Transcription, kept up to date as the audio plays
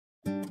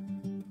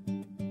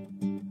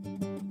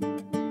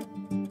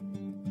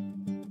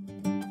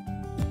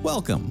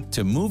Welcome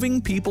to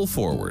Moving People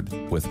Forward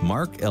with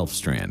Mark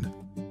Elfstrand.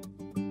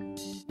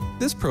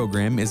 This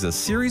program is a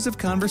series of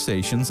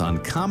conversations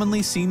on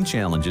commonly seen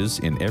challenges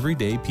in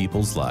everyday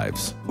people's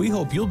lives. We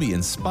hope you'll be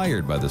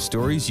inspired by the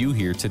stories you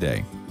hear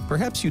today.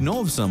 Perhaps you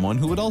know of someone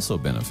who would also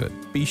benefit.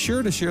 Be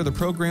sure to share the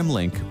program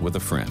link with a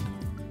friend.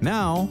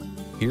 Now,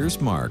 here's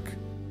Mark.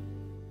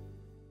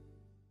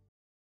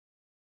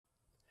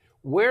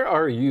 Where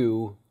are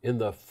you in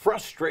the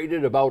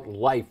frustrated about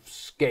life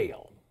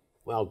scale?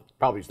 Well,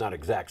 probably it's not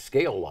exact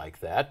scale like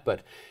that,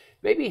 but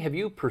maybe have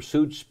you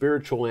pursued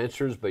spiritual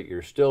answers, but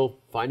you're still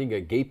finding a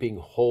gaping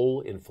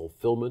hole in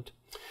fulfillment?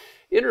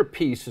 Inner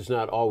peace is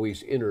not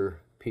always easy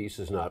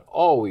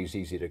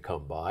to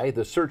come by.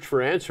 The search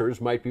for answers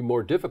might be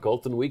more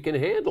difficult than we can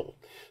handle.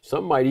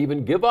 Some might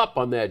even give up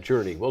on that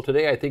journey. Well,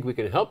 today I think we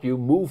can help you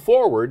move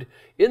forward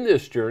in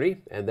this journey,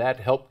 and that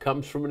help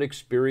comes from an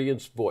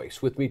experienced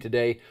voice. With me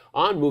today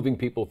on Moving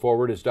People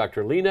Forward is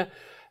Dr. Lina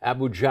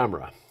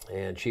Abujamra,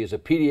 and she is a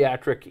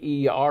pediatric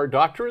ER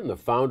doctor and the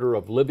founder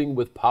of Living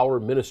with Power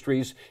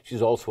Ministries.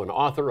 She's also an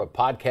author, a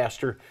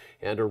podcaster,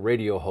 and a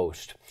radio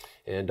host.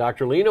 And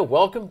Dr. Lina,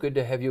 welcome. Good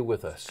to have you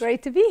with us.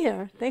 Great to be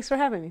here. Thanks for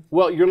having me.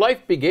 Well, your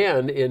life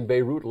began in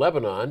Beirut,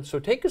 Lebanon. So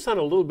take us on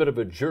a little bit of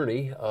a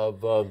journey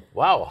of,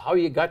 how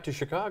you got to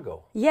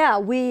Chicago. Yeah,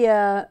 we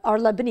are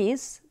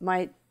Lebanese.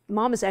 My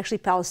mom is actually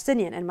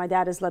Palestinian and my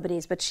dad is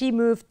Lebanese, but she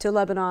moved to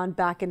Lebanon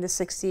back in the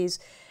 60s,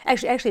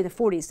 actually in the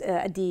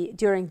 40s,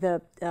 during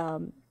the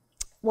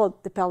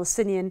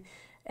Palestinian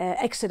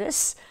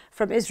exodus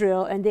from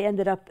Israel, and they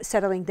ended up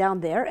settling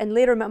down there and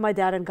later met my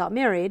dad and got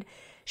married.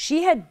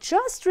 She had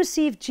just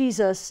received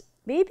Jesus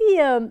maybe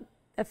a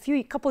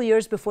couple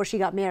years before she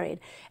got married,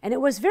 and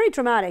it was very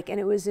dramatic, and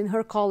it was in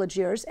her college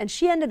years, and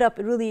she ended up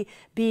really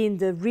being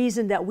the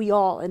reason that we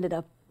all ended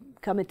up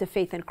coming to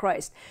faith in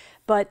Christ.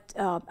 But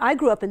I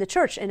grew up in the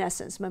church, in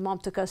essence. My mom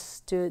took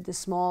us to the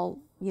small,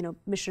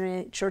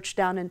 missionary church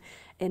down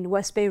in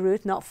West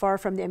Beirut, not far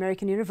from the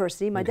American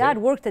University. My dad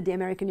worked at the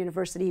American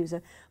University. He was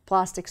a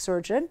plastic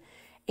surgeon.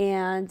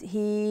 And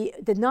he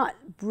did not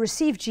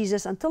receive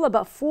Jesus until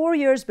about 4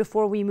 years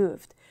before we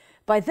moved.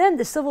 By then,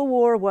 the Civil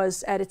War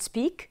was at its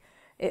peak.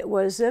 It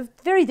was a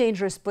very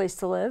dangerous place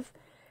to live,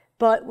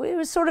 but it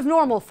was sort of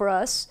normal for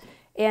us.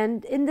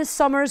 And in the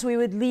summers, we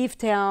would leave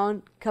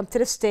town, come to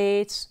the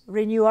States,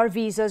 renew our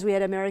visas. We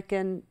had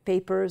American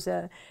papers.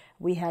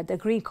 We had a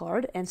green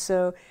card. And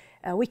so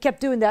we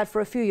kept doing that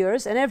for a few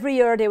years. And every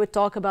year they would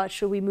talk about,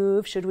 should we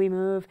move? Should we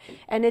move?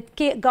 And it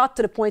got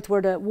to the point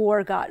where the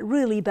war got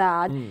really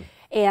bad.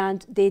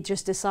 And they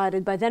just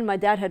decided, by then my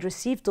dad had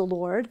received the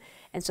Lord,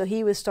 and so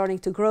he was starting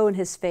to grow in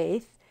his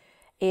faith,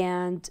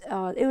 and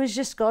it was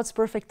just God's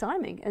perfect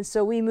timing. And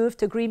so we moved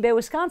to Green Bay,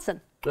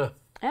 Wisconsin.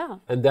 Yeah.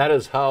 And that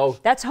is how,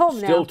 that's home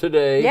still now.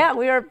 Today. Yeah,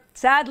 we are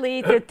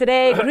sadly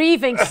today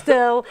grieving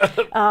still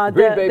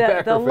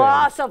the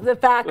loss of the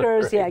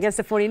Packers, right. Against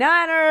the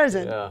 49ers,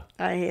 and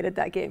I hated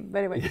that game. But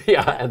anyway.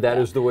 And that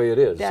is the way it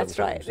is. That's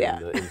right,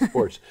 in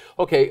sports.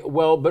 Okay,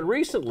 well, but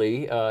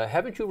recently,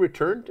 haven't you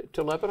returned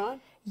to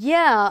Lebanon?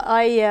 Yeah,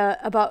 I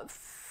about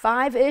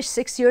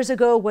 6 years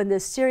ago, when the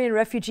Syrian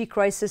refugee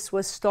crisis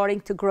was starting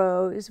to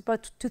grow, it was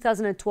about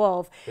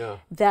 2012,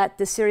 that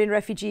the Syrian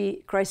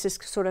refugee crisis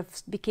sort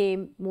of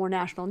became more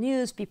national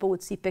news. People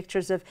would see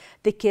pictures of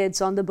the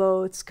kids on the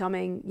boats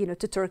coming,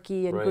 to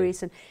Turkey and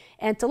Greece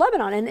and to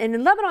Lebanon. And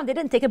in Lebanon, they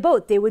didn't take a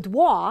boat. They would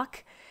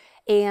walk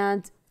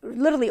and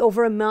literally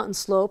over a mountain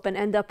slope and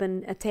end up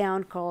in a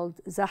town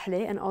called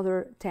Zahle and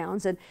other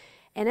towns. And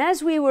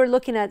as we were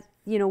looking at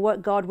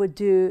what God would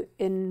do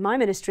in my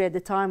ministry at the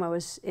time, I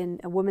was in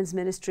a women's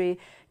ministry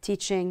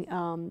teaching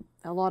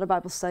a lot of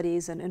Bible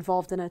studies and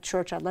involved in a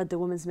church. I led the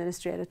women's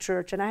ministry at a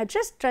church, and I had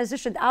just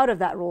transitioned out of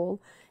that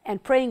role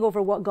and praying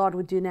over what God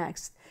would do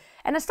next.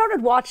 And I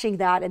started watching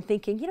that and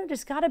thinking,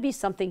 there's got to be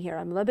something here.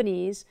 I'm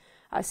Lebanese,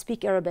 I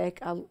speak Arabic,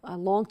 I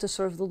long to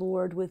serve the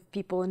Lord with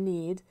people in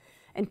need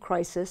and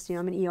crisis.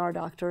 I'm an ER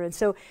doctor. And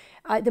so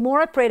the more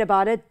I prayed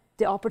about it,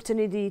 the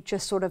opportunity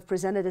just sort of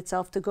presented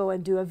itself to go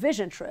and do a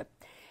vision trip.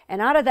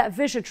 And out of that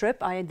vision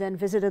trip, I then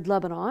visited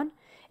Lebanon,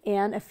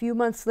 and a few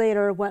months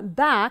later went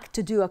back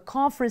to do a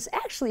conference,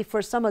 actually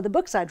for some of the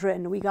books I'd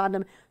written. We got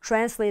them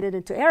translated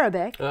into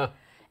Arabic.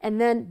 And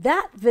then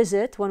that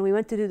visit, when we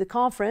went to do the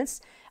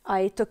conference,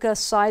 I took a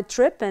side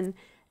trip and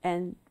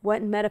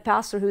went and met a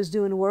pastor who's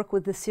doing work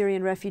with the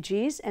Syrian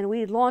refugees. And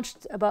we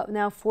launched about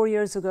now 4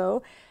 years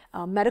ago,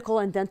 medical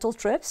and dental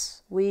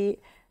trips. We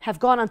have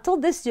gone until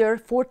this year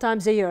 4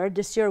 times a year.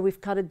 This year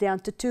we've cut it down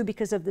to 2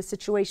 because of the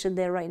situation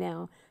there right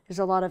now. There's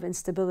a lot of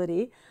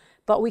instability.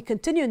 But we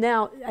continue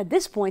now. At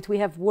this point, we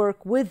have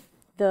work with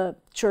the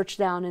church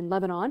down in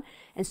Lebanon.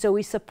 And so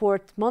we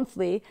support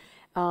monthly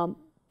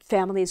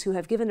families who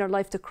have given their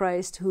life to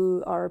Christ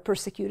who are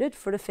persecuted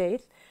for the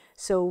faith.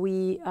 So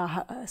we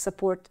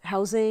support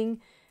housing,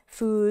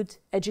 food,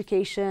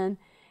 education,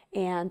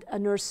 and a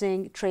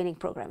nursing training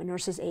program, a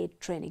nurse's aid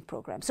training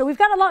program. So we've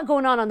got a lot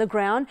going on the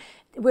ground.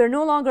 We're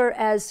no longer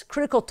as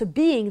critical to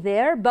being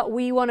there, but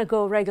we want to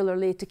go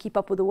regularly to keep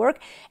up with the work,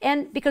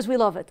 and because we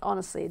love it,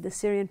 honestly. The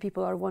Syrian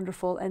people are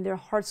wonderful, and their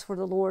hearts for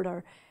the Lord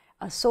are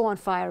so on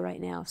fire right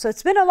now. So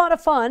it's been a lot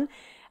of fun.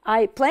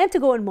 I plan to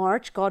go in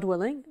March, God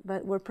willing,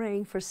 but we're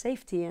praying for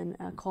safety and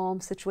a calm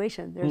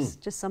situation. There's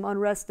just some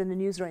unrest in the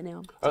news right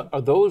now.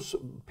 Are those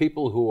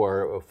people who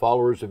are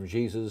followers of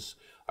Jesus,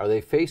 are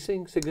they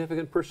facing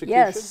significant persecution?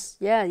 Yes,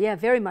 yeah,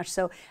 very much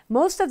so.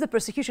 Most of the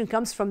persecution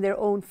comes from their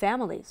own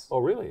families. Oh,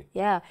 really?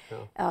 Yeah.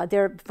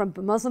 They're from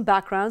Muslim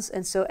backgrounds,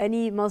 and so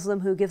any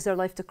Muslim who gives their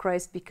life to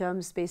Christ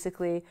becomes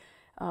basically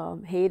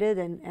hated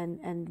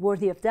and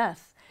worthy of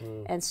death.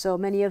 And so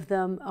many of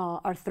them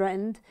are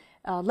threatened.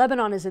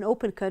 Lebanon is an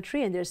open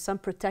country, and there's some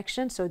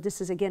protection. So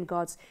this is, again,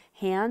 God's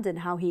hand and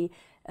how he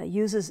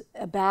uses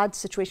a bad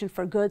situation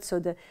for good. So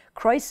the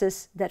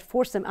crisis that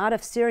forced them out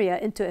of Syria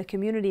into a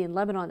community in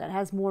Lebanon that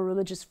has more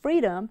religious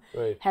freedom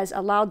has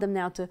allowed them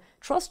now to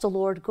trust the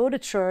Lord, go to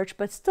church,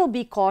 but still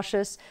be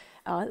cautious.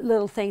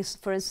 Little things,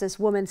 for instance,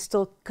 women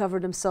still cover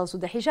themselves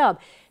with the hijab,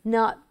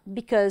 not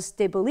because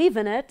they believe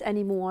in it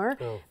anymore,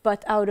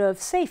 but out of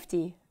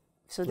safety,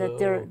 so that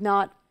they're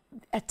not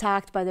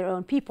attacked by their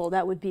own people.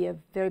 That would be a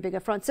very big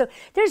affront. So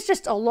there's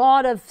just a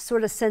lot of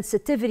sort of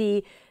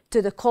sensitivity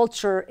to the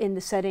culture in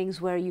the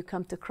settings where you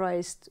come to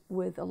Christ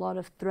with a lot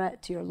of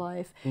threat to your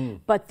life.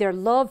 But their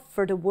love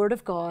for the Word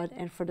of God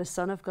and for the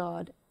Son of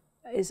God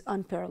is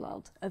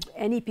unparalleled of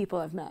any people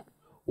I've met.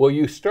 Well,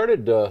 you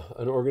started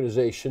an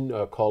organization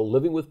called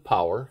Living with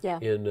Power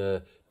in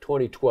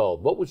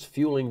 2012. What was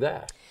fueling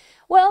that?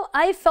 Well,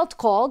 I felt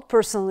called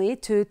personally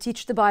to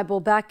teach the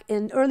Bible back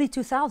in early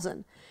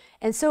 2000.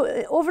 And so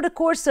over the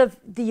course of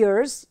the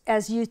years,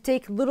 as you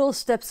take little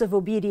steps of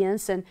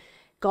obedience and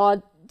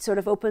God sort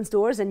of opens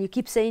doors and you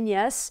keep saying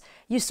yes,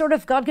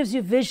 God gives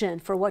you vision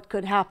for what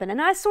could happen.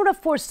 And I sort of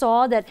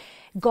foresaw that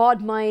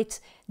God might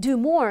do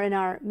more in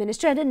our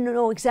ministry. I didn't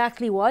know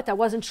exactly what. I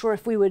wasn't sure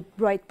if we would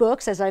write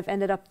books, as I've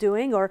ended up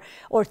doing, or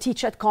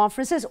teach at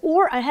conferences,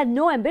 or I had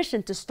no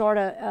ambition to start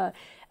a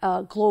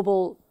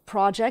global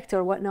project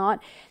or whatnot.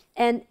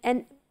 And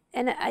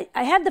I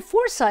had the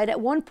foresight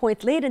at one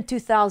point, late in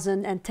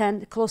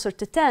 2010, closer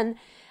to 10,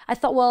 I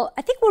thought, well,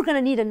 I think we're going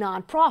to need a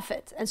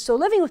nonprofit. And so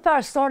Living with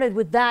Power started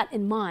with that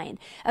in mind,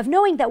 of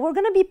knowing that we're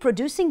going to be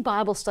producing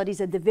Bible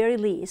studies at the very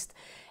least,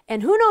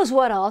 and who knows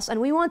what else,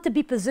 and we want to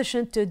be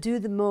positioned to do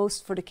the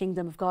most for the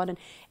kingdom of God. And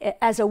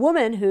as a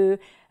woman who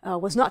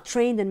was not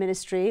trained in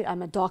ministry,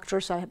 I'm a doctor,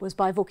 so I was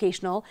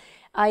bivocational,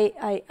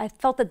 I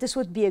felt that this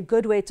would be a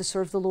good way to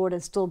serve the Lord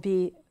and still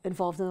be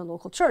involved in the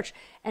local church.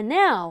 And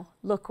now,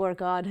 look where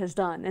God has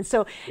done. And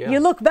so you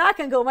look back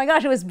and go, oh my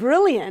gosh, it was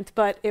brilliant,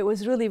 but it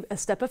was really a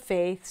step of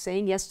faith,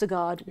 saying yes to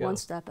God, one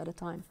step at a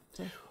time.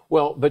 So.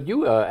 Well, but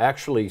you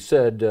actually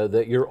said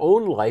that your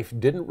own life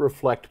didn't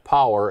reflect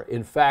power.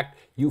 In fact,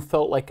 you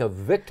felt like a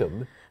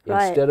victim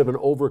instead of an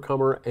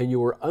overcomer, and you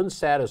were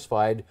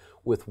unsatisfied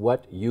with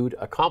what you'd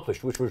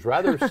accomplished, which was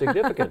rather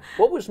significant.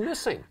 What was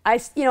missing? I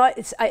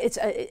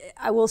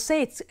will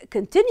say it's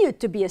continued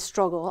to be a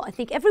struggle. I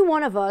think every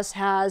one of us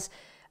has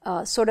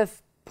sort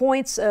of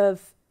points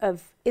of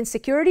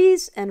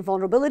insecurities and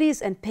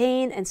vulnerabilities and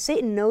pain, and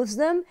Satan knows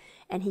them,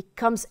 and he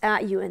comes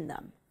at you in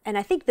them. And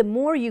I think the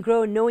more you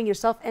grow in knowing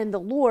yourself and the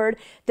Lord,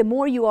 the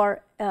more you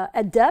are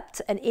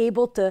adept and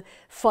able to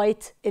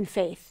fight in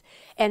faith.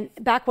 And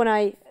back when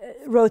I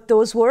wrote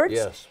those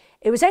words,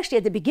 it was actually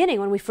at the beginning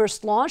when we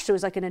first launched. It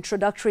was like an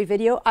introductory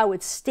video. I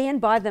would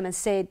stand by them and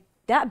say,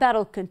 that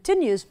battle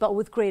continues, but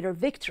with greater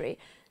victory.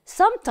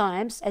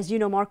 Sometimes, as you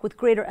know, Mark, with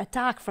greater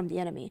attack from the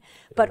enemy,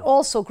 but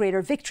also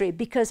greater victory.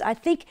 Because I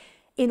think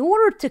in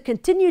order to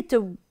continue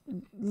to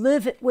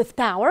live with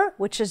power,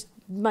 which is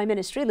my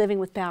ministry, Living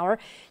with Power,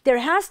 there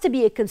has to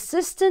be a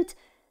consistent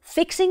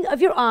fixing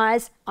of your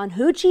eyes on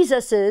who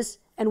Jesus is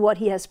and what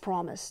he has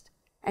promised.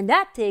 And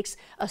that takes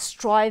a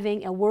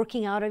striving and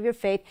working out of your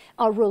faith,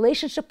 a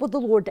relationship with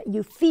the Lord that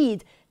you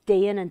feed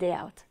day in and day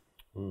out.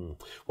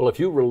 Well, if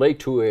you relate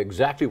to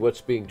exactly what's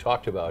being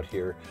talked about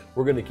here,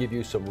 we're going to give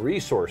you some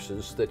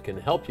resources that can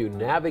help you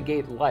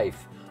navigate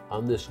life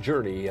on this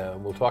journey.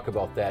 We'll talk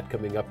about that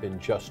coming up in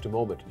just a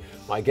moment.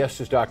 My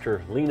guest is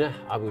Dr. Lina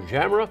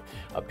Abujamra,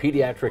 a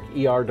pediatric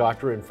ER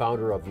doctor and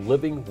founder of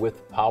Living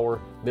with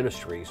Power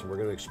Ministries. And we're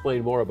going to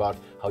explain more about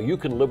how you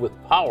can live with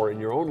power in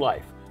your own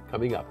life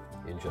coming up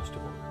in just a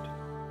moment.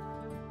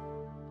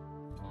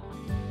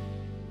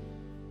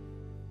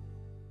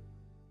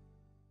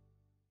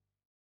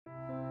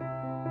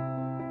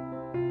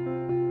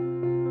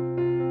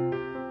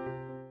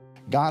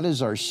 God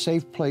is our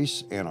safe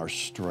place and our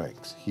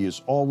strength. He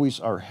is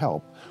always our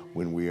help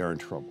when we are in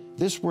trouble.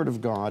 This word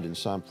of God in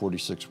Psalm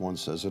 46:1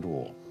 says it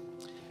all.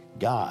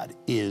 God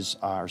is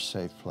our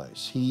safe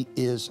place. He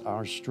is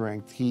our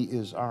strength. He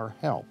is our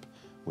help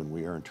when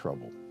we are in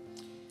trouble.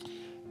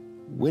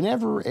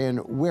 Whenever and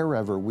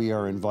wherever we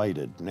are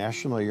invited,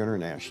 nationally or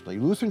internationally,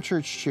 Lutheran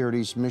Church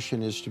Charity's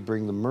mission is to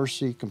bring the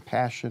mercy,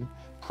 compassion,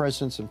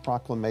 presence, and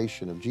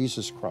proclamation of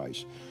Jesus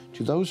Christ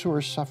to those who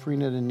are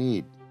suffering and in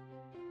need.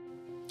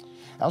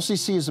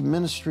 LCC is a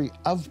ministry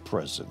of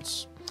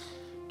presence,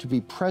 to be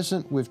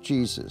present with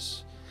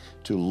Jesus,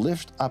 to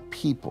lift up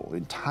people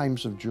in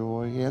times of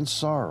joy and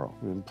sorrow,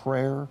 in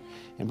prayer,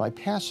 and by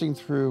passing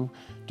through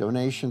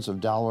donations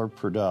of dollar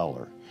per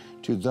dollar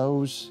to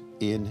those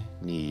in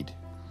need.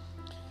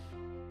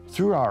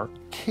 Through our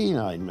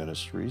canine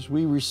ministries,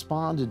 we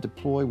respond and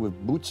deploy with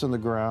boots on the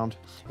ground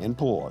and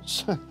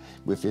paws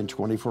within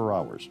 24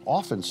 hours,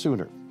 often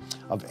sooner,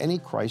 of any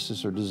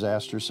crisis or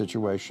disaster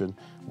situation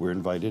we're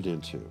invited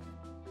into.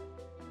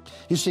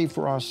 You see,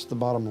 for us, the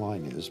bottom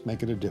line is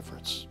making a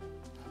difference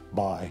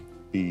by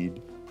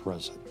being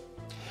present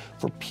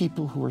for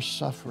people who are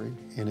suffering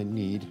and in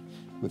need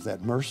with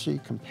that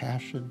mercy,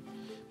 compassion,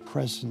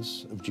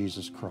 presence of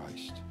Jesus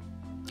Christ.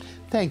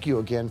 Thank you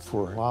again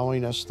for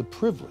allowing us the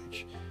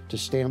privilege to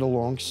stand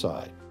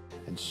alongside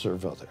and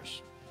serve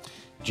others.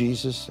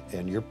 Jesus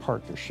and your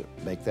partnership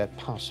make that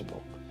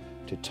possible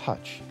to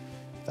touch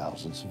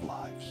thousands of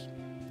lives.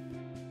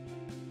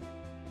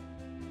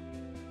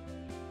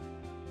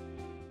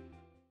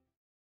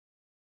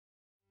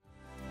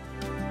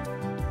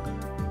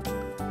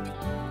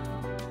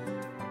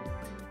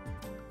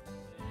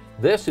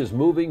 This is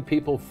Moving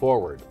People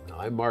Forward.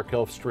 I'm Mark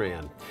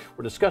Elfstrand.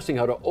 We're discussing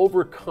how to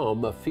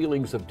overcome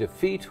feelings of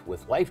defeat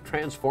with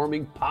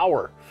life-transforming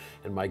power.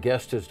 And my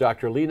guest is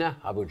Dr. Lina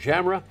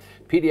Abujamra,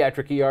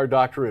 pediatric ER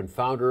doctor and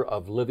founder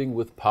of Living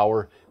with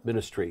Power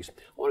Ministries.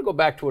 I want to go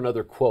back to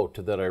another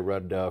quote that I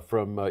read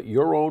from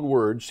your own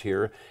words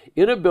here.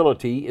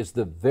 Inability is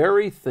the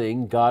very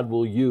thing God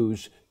will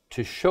use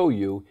to show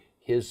you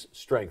His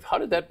strength. How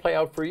did that play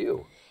out for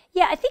you?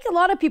 Yeah, I think a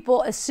lot of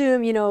people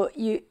assume,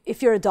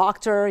 if you're a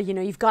doctor,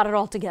 you've got it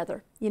all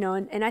together,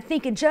 and I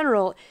think in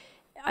general,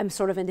 I'm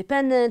sort of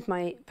independent.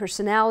 My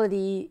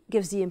personality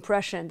gives the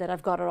impression that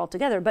I've got it all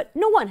together, but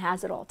no one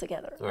has it all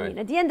together. Right. I mean,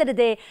 at the end of the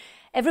day,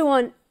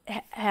 everyone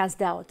has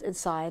doubt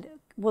inside.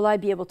 Will I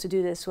be able to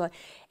do this?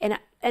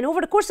 And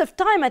over the course of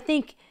time, I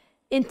think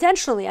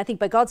intentionally,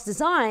 by God's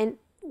design,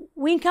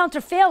 we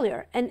encounter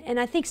failure. And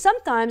I think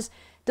sometimes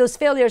those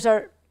failures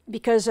are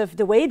because of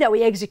the way that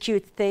we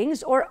execute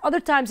things, or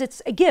other times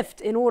it's a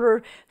gift in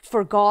order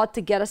for God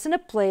to get us in a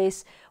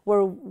place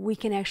where we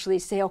can actually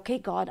say, okay,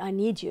 God, I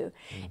need you.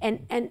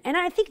 Mm-hmm. And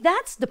I think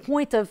that's the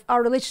point of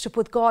our relationship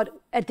with God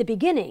at the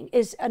beginning,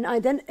 is an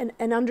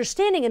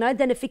understanding, an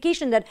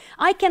identification that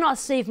I cannot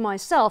save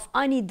myself,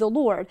 I need the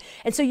Lord.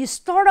 And so you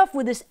start off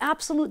with this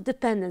absolute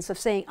dependence of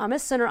saying, I'm a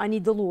sinner, I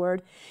need the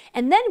Lord.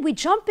 And then we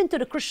jump into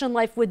the Christian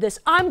life with this,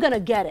 I'm going to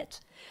get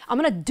it. I'm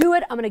going to do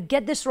it. I'm going to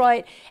get this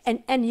right.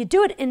 And you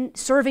do it in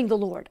serving the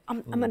Lord.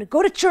 I'm going to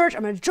go to church.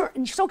 And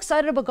you're so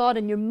excited about God,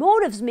 and your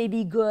motives may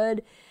be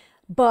good,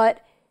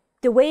 but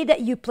the way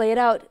that you play it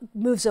out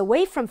moves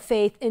away from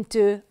faith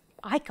into,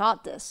 I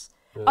got this,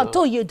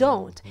 until you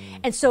don't.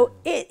 And so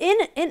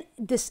in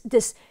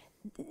this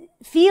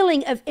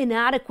feeling of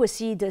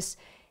inadequacy,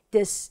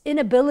 this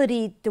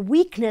inability, the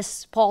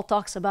weakness Paul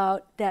talks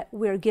about that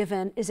we're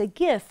given is a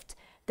gift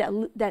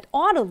that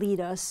ought to lead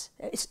us.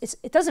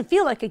 It doesn't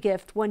feel like a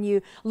gift when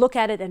you look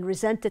at it and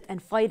resent it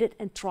and fight it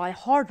and try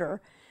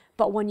harder.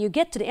 But when you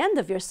get to the end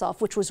of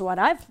yourself, which was what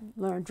I've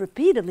learned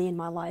repeatedly in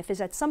my life,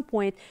 is at some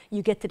point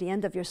you get to the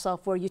end of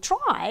yourself where you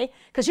try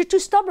because you're too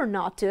stubborn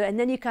not to. And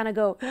then you kind of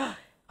go,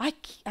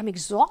 I'm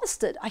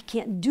exhausted. I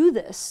can't do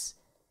this.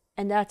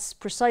 And that's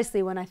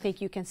precisely when I think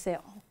you can say,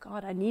 oh,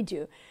 God, I need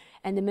you.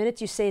 And the minute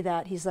you say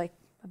that, He's like,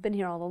 I've been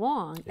here all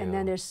along. Yeah. And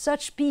then there's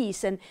such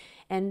peace and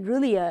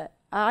really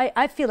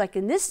I feel like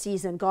in this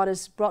season, God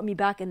has brought me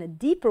back in a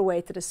deeper way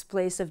to this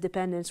place of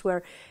dependence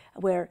where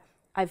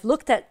I've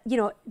looked at,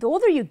 the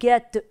older you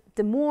get,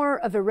 the more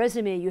of a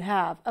resume you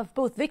have of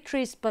both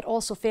victories but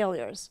also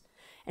failures.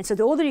 And so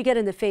the older you get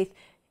in the faith,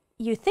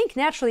 you think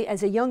naturally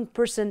as a young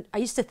person, I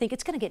used to think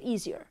it's going to get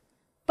easier.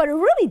 But it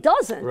really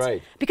doesn't.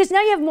 Right. Because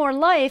now you have more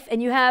life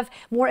and you have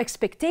more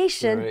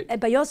expectation, right.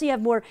 But you also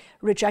have more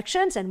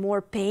rejections and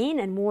more pain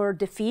and more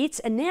defeats.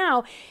 And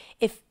now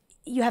if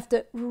you have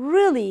to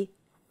really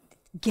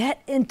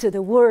get into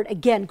the Word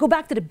again, go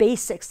back to the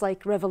basics,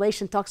 like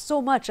Revelation talks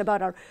so much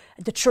about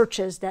the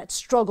churches that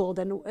struggled.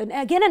 And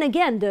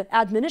again, the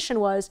admonition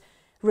was,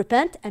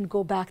 repent and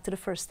go back to the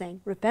first thing.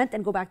 Repent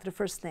and go back to the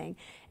first thing.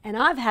 And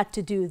I've had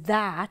to do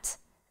that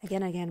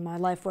again in my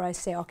life where I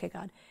say, okay,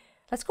 God,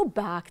 let's go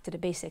back to the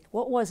basic.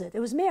 What was it? It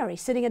was Mary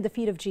sitting at the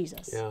feet of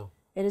Jesus. Yeah.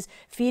 It is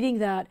feeding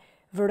that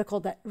vertical,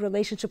 that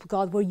relationship with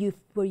God where you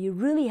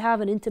really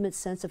have an intimate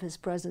sense of His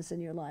presence in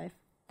your life.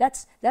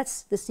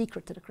 That's the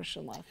secret to the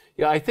Christian life.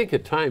 Yeah, I think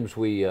at times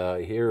we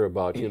hear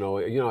about,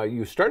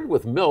 you started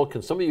with milk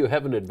and some of you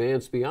haven't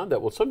advanced beyond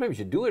that. Well, sometimes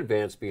you do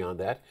advance beyond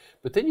that,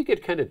 but then you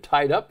get kind of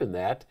tied up in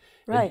that.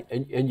 Right.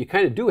 And you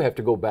kind of do have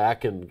to go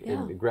back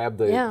and grab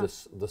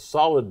the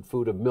solid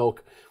food of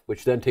milk,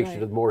 which then takes you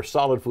to the more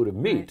solid food of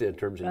meat in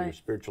terms of your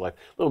spiritual life.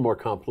 A little more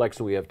complex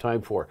than we have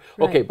time for.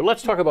 Okay, but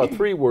let's talk about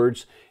 3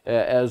 words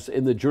as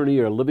in the journey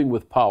of living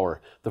with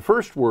power. The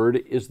first word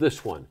is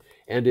this one,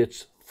 and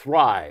it's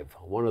thrive,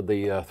 one of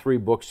the 3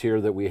 books here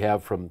that we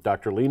have from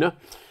Dr. Lina,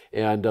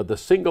 and The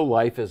Single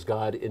Life as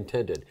God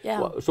Intended.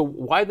 Yeah. So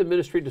why the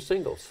ministry to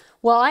singles?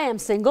 Well, I am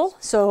single,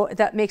 so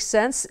that makes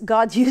sense.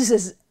 God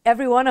uses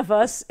every one of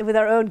us with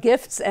our own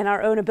gifts and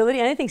our own ability.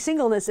 And I think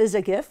singleness is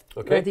a gift,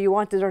 whether you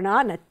want it or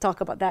not, and I talk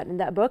about that in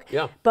that book.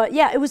 Yeah. But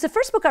yeah, it was the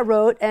first book I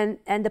wrote, and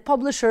the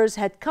publishers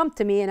had come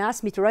to me and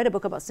asked me to write a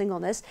book about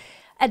singleness.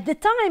 At the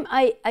time,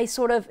 I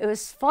sort of, it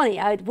was funny,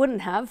 I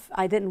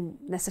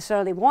didn't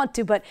necessarily want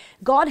to, but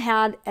God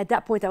had, at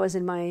that point I was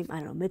in my,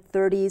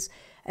 mid-30s,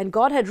 and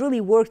God had really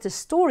worked a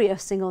story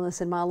of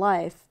singleness in my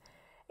life.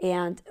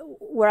 And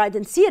where I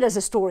didn't see it as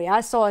a story,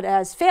 I saw it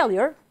as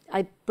failure.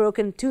 I'd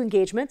broken 2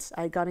 engagements.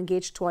 I got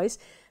engaged twice,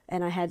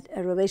 and I had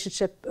a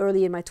relationship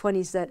early in my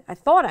 20s that I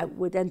thought I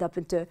would end up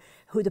into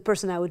who the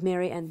person I would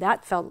marry, and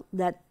that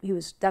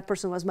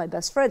person was my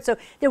best friend. So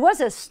there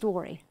was a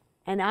story,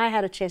 and I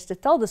had a chance to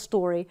tell the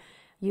story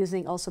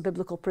using also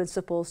biblical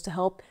principles to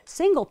help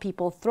single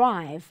people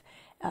thrive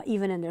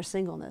even in their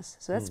singleness.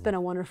 So that's been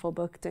a wonderful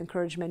book to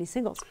encourage many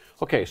singles.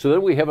 Okay, so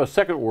then we have a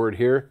second word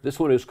here. This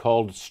one is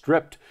called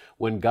stripped,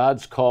 when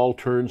God's call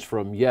turns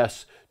from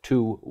yes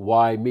to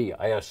why me.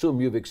 I assume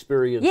you've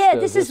experienced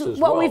this is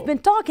what we've been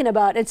talking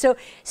about. And so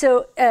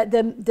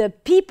the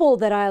people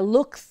that I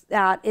look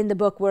at in the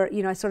book, where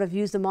I sort of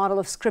use the model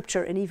of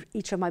Scripture in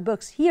each of my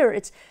books. Here,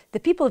 it's the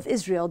people of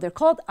Israel. They're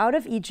called out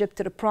of Egypt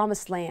to the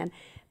promised land,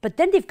 but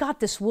then they've got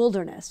this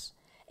wilderness.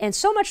 And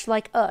so much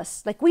like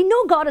us, like we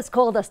know God has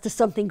called us to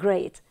something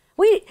great.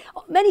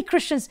 Many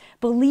Christians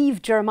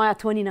believe Jeremiah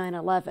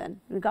 29:11.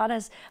 God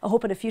has a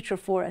hope and a future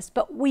for us,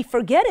 but we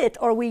forget it,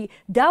 or we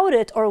doubt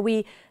it, or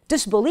we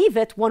disbelieve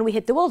it when we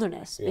hit the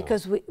wilderness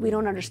because we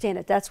don't understand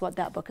it. That's what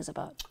that book is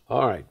about.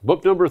 All right,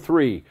 book number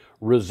 3,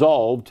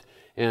 Resolved,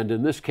 and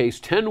in this case,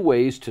 10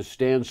 ways to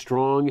stand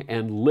strong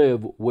and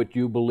live what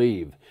you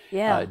believe.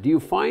 Yeah. Do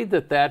you find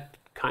that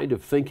kind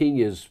of thinking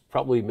is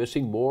probably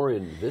missing more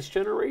in this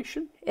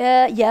generation?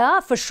 Yeah,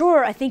 for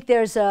sure. I think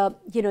there's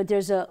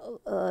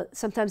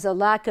sometimes a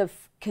lack of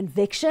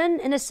conviction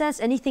in a sense.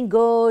 Anything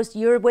goes,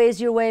 your way is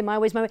your way, my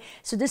way is my way.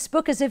 So this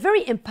book is a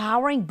very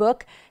empowering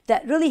book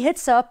that really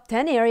hits up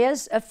 10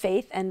 areas of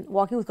faith and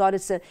walking with God.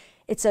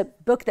 It's a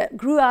book that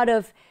grew out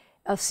of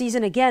a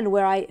season again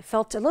where I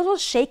felt a little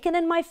shaken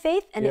in my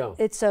faith, and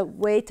it's a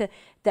way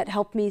that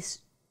helped me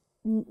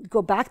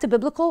go back to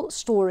biblical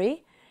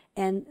story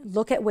and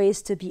look at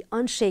ways to be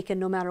unshaken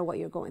no matter what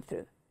you're going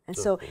through. And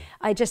so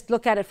I just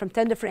look at it from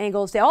 10 different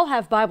angles. They all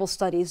have Bible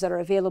studies that are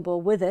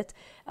available with it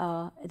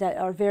that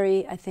are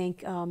very, I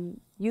think,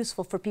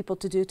 useful for people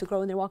to do to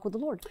grow in their walk with the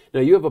Lord.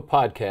 Now, you have a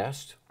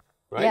podcast,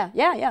 right?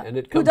 Yeah. And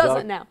it comes Who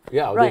doesn't out now?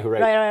 Yeah,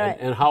 right.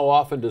 And how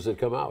often does it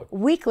come out?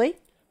 Weekly.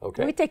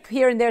 Okay. We take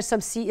here and there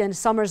some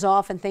summers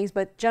off and things,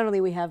 but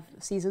generally we have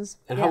seasons.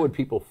 And how would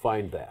people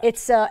find that?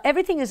 It's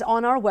everything is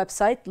on our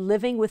website,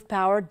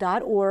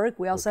 livingwithpower.org.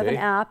 We also have an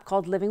app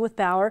called Living with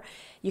Power.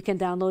 You can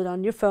download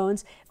on your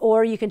phones,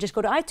 or you can just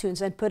go to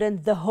iTunes and put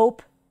in the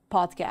Hope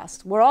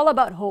Podcast. We're all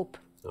about hope.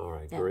 All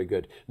right, very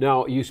good.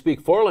 Now, you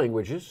speak 4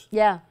 languages.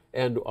 Yeah.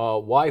 And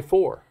why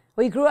 4?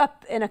 We grew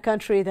up in a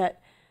country that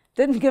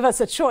didn't give us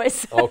a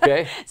choice.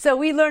 Okay. So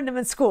we learned them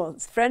in school.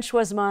 French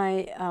was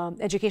my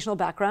educational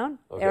background.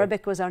 Okay.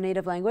 Arabic was our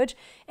native language,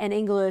 and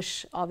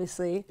English,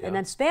 obviously. Yeah. And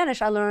then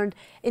Spanish I learned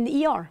in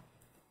the ER.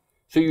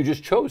 So you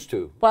just chose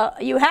to? Well,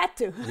 you had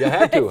to. You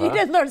had to, If you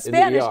didn't learn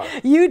Spanish,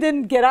 you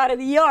didn't get out of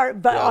the ER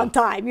on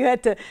time. You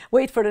had to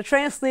wait for the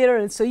translator,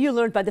 and so you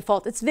learned by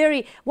default. It's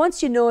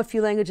once you know a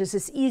few languages,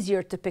 it's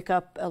easier to pick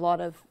up a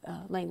lot of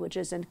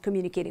languages and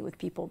communicating with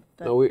people.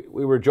 But no,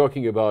 we were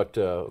joking about,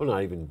 well,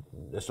 not even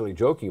necessarily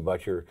joking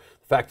about the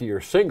fact that you're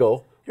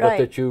single, but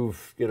that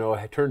you've,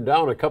 turned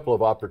down a couple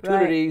of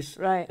opportunities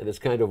and it's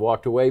kind of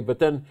walked away. But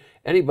then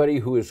anybody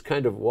who has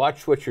kind of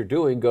watched what you're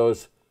doing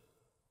goes,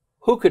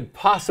 who could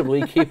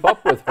possibly keep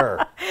up with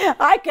her?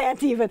 I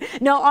can't even.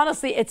 No,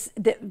 honestly,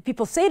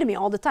 people say to me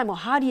all the time, well,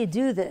 how do you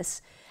do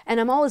this?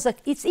 And I'm always like,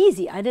 it's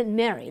easy. I didn't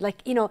marry.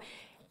 Like,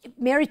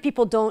 married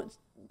people don't,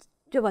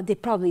 well, they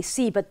probably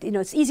see, but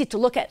it's easy to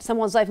look at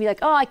someone's life and be like,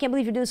 oh, I can't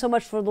believe you're doing so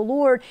much for the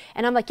Lord.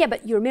 And I'm like, yeah,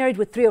 but you're married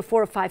with 3 or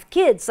 4 or 5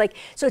 kids. Like,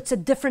 so it's a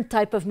different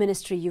type of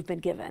ministry you've been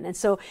given. And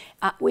so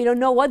we don't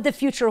know what the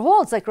future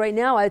holds. Like right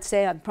now, I'd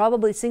say I'm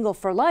probably single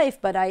for life,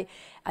 but I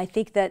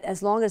think that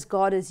as long as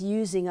God is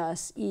using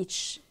us,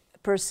 each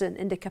person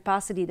in the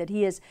capacity that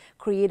He has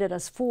created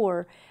us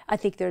for, I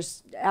think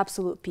there's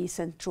absolute peace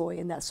and joy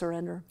in that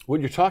surrender. When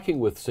you're talking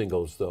with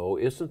singles, though,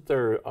 isn't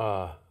there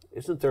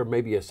isn't there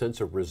maybe a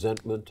sense of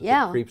resentment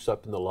that creeps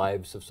up in the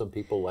lives of some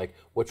people, like,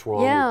 what's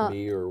wrong with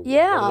me, or what did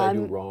I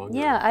do wrong?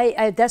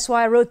 Yeah, that's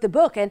why I wrote the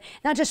book. And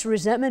not just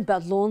resentment,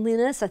 but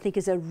loneliness, I think,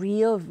 is a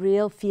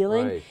real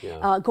feeling. Right,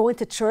 yeah. Going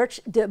to church,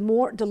 the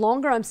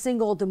longer I'm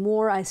single, the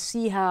more I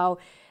see how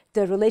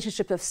the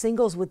relationship of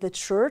singles with the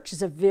church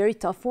is a very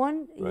tough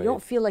one. Right. You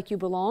don't feel like you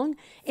belong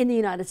in the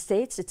United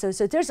States. So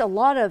there's a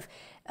lot of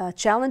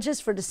challenges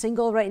for the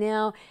single right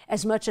now,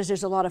 as much as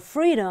there's a lot of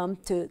freedom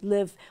to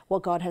live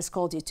what God has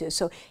called you to.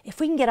 So if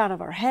we can get out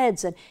of our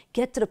heads and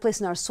get to the place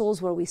in our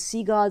souls where we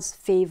see God's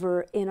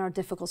favor in our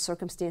difficult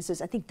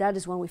circumstances, I think that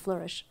is when we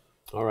flourish.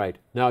 All right.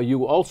 Now,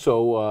 you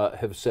also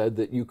have said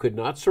that you could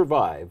not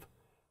survive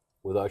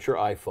without your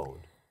iPhone.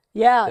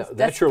 Yeah,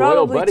 that's your probably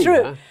loyal buddy,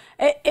 true. huh?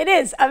 It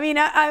is. I mean,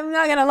 I'm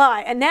not going to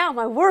lie. And now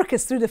my work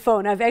is through the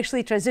phone. I've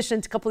actually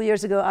transitioned a couple of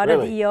years ago out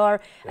of the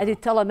ER. Yeah. I do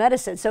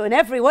telemedicine. So in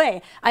every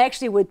way, I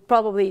actually would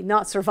probably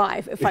not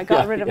survive if I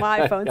got rid of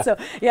my iPhone. So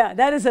yeah,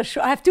 that is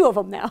I have two of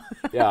them now.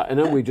 Yeah, and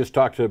then we just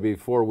talked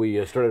before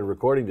we started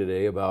recording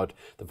today about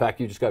the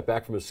fact you just got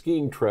back from a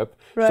skiing trip.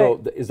 Right.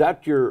 So is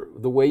that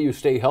the way you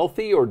stay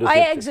healthy, or does I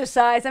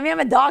exercise? I mean,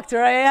 I'm a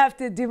doctor. I have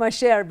to do my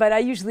share, but I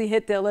usually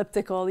hit the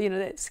elliptical. You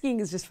know,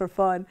 skiing is just for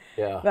fun.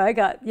 Yeah. But I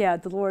got,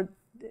 the Lord,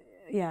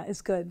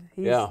 it's good.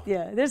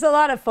 There's a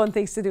lot of fun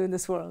things to do in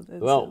this world.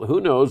 Well, who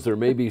knows? There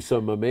may be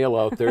some male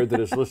out there that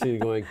is listening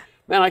and going,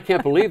 man, I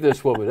can't believe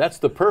this woman. That's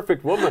the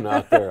perfect woman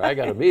out there. I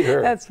got to meet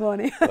her. That's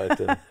funny.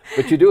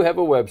 But you do have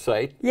a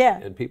website. Yeah.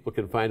 And people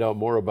can find out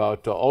more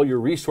about all your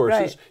resources.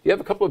 Right. You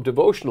have a couple of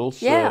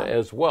devotionals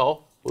as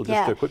well. We'll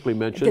just quickly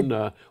mention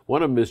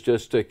one of them is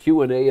just a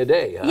Q&A a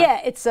day. Huh?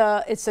 Yeah,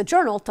 it's a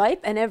journal type,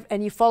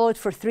 and you follow it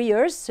for 3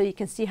 years, so you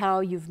can see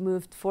how you've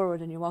moved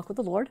forward in your walk with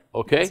the Lord.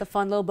 Okay. It's a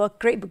fun little book,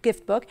 great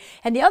gift book.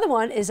 And the other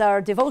one is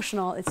our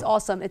devotional. It's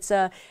awesome. It's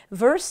a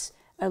verse,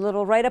 a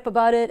little write-up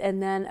about it,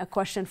 and then a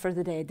question for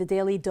the day, the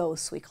daily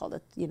dose, we call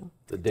it,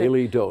 The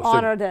daily dose.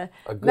 Honor the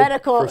a good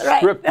medical,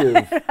 prescriptive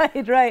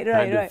right,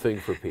 kind of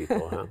thing for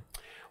people, huh?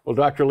 Well,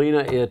 Dr. Lina,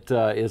 it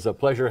is a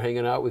pleasure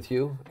hanging out with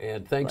you,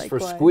 and thanks for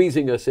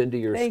squeezing us into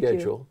your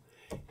schedule.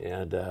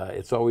 And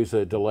it's always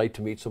a delight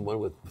to meet someone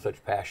with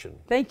such passion.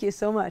 Thank you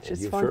so much. And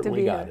it's fun to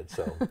be here. You've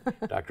certainly got it.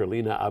 So, Dr.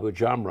 Lina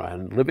Abujamra,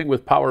 and Living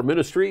with Power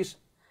Ministries.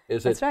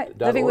 That's right.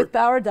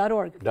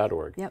 Livingwithpower.org.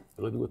 .org. Yep.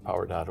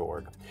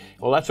 Livingwithpower.org.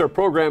 Well, that's our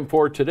program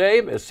for today.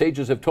 As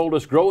sages have told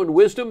us, grow in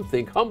wisdom,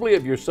 think humbly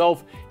of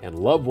yourself, and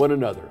love one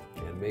another.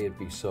 And may it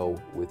be so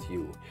with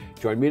you.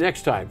 Join me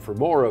next time for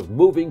more of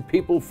Moving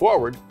People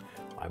Forward.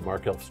 I'm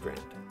Mark Elfstrand.